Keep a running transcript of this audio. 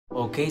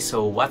Okay,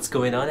 so what's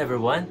going on,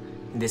 everyone?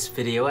 In this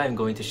video, I'm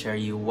going to share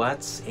you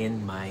what's in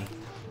my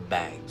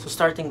bag. So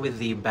starting with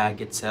the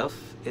bag itself,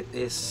 it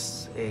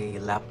is a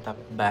laptop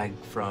bag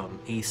from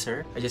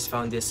Acer. I just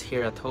found this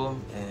here at home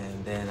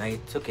and then I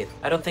took it.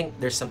 I don't think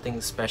there's something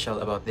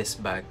special about this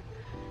bag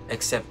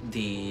except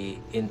the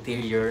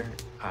interior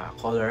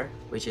color,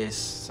 which is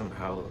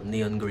somehow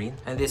neon green,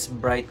 and this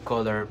bright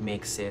color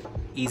makes it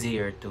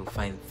easier to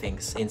find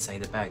things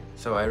inside the bag.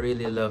 So I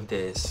really love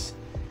this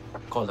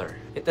color.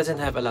 It doesn't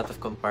have a lot of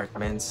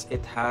compartments.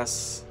 It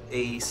has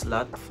a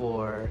slot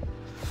for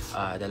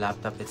the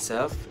laptop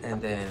itself,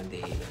 and then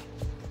the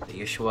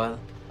usual.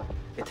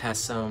 It has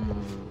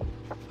some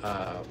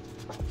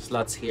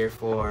slots here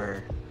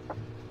for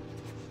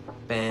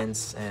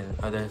pens and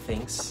other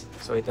things,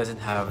 so it doesn't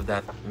have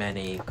that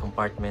many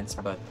compartments,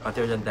 but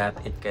other than that,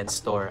 it can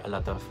store a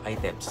lot of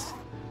items,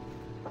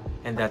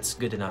 and that's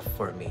good enough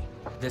for me.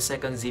 The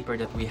second zipper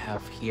that we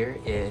have here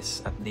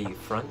is at the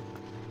front.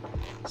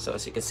 So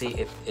as you can see,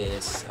 it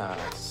is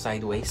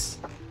sideways,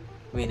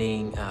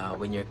 meaning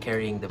when you're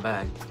carrying the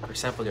bag, for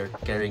example, you're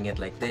carrying it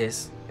like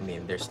this. I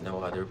mean, there's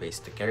no other ways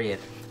to carry it.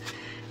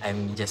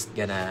 I'm just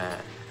gonna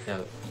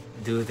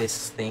do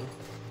this thing,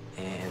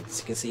 and as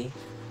you can see,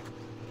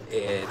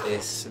 it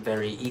is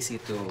very easy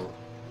to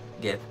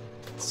get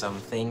some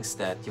things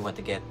that you want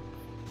to get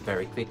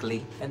very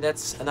quickly, and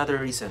that's another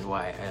reason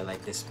why I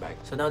like this bag.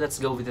 So now let's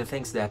go with the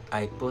things that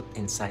I put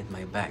inside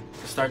my bag.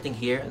 Starting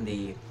here in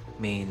the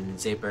main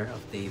zipper of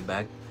the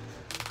bag,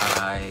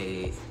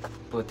 I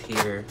put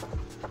here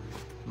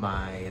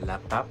my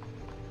laptop.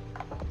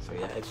 So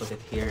yeah, I put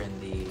it here in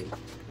the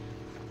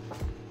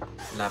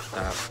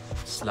laptop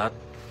slot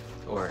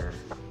or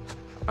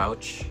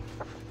pouch,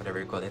 whatever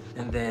you call it.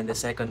 And then the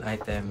second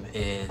item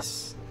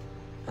is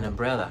an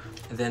umbrella.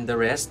 And then the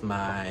rest,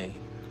 my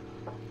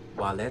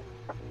wallet,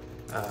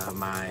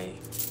 my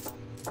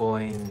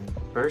coin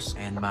purse,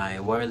 and my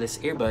wireless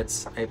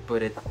earbuds, I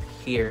put it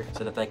here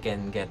so that I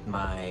can get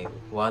my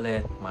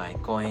wallet, my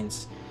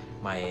coins,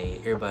 my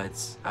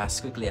earbuds as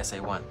quickly as I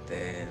want.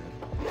 And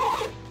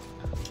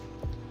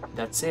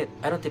that's it.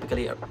 I don't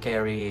typically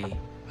carry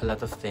a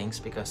lot of things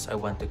because I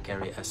want to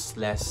carry as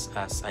less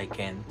as I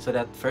can, so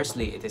that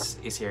firstly it is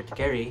easier to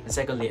carry, and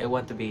secondly I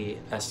want to be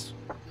as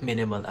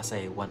minimal as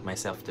I want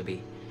myself to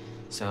be.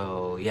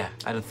 So yeah,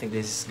 I don't think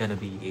this is gonna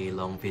be a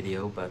long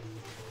video, but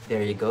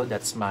there you go.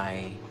 That's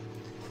my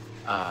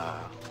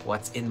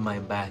what's in my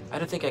bag. I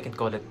don't think I can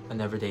call it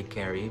an everyday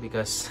carry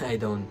because I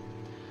don't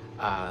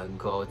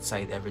go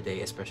outside every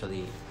day,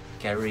 especially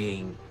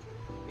carrying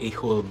a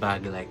whole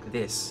bag like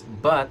this.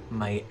 But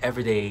my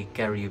everyday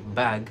carry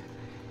bag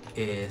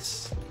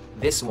is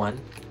this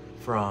one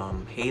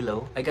from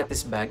Halo. I got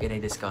this bag at a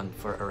discount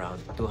for around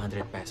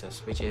 200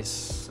 pesos, which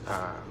is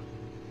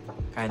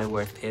kind of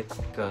worth it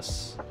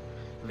because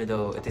even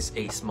though it is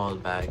a small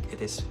bag,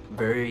 it is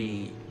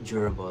very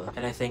durable,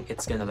 and I think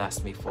it's gonna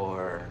last me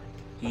for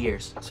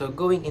years. So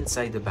going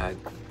inside the bag,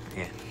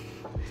 yeah,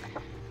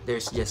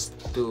 there's just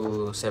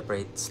two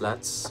separate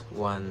slots,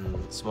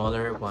 one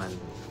smaller, one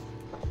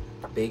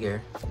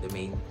bigger, the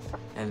main,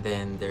 and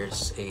then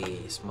there's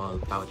a small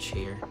pouch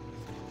here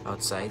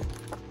outside.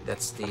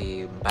 That's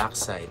the back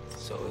side,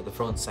 so the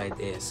front side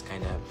is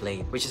kind of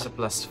plain, which is a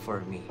plus for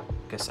me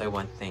because I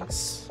want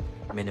things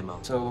minimal.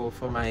 So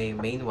for my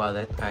main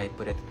wallet, I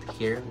put it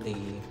here, the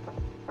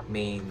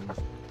main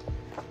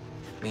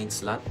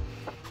slot.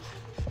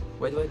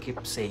 Why do I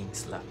keep saying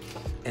slot?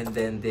 And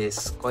then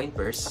this coin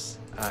purse,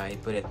 I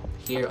put it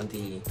here on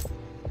the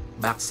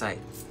back side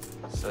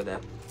so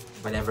that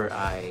whenever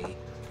I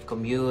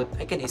commute,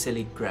 I can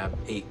easily grab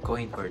a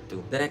coin or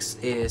two. The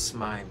next is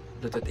my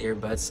Bluetooth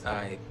earbuds.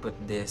 I put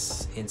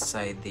this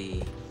inside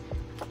the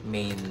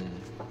main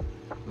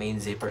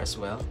zipper as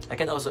well. I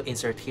can also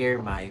insert here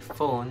my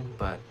phone,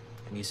 but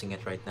I'm using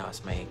it right now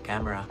as my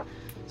camera,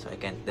 so I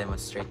can't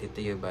demonstrate it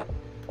to you, but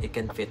it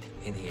can fit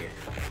in here.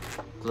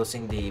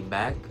 Closing the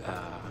bag,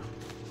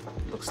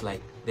 looks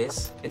like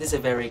this. It is a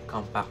very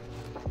compact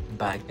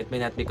bag. It may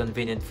not be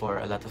convenient for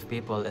a lot of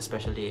people,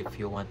 especially if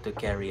you want to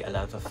carry a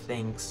lot of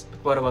things.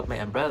 But what about my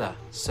umbrella?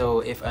 So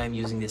if I'm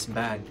using this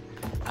bag,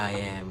 I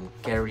am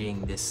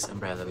carrying this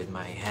umbrella with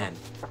my hand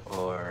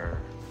or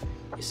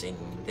using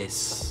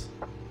this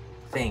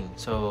thing.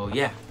 So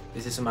yeah,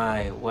 this is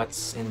my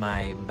what's in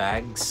my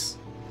bags.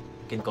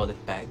 You can call it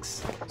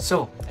bags.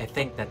 So I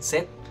think that's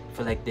it. If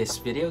you like this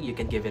video, you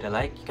can give it a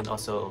like. You can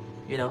also,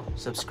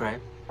 subscribe.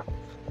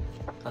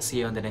 I'll see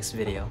you on the next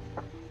video.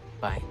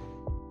 Bye.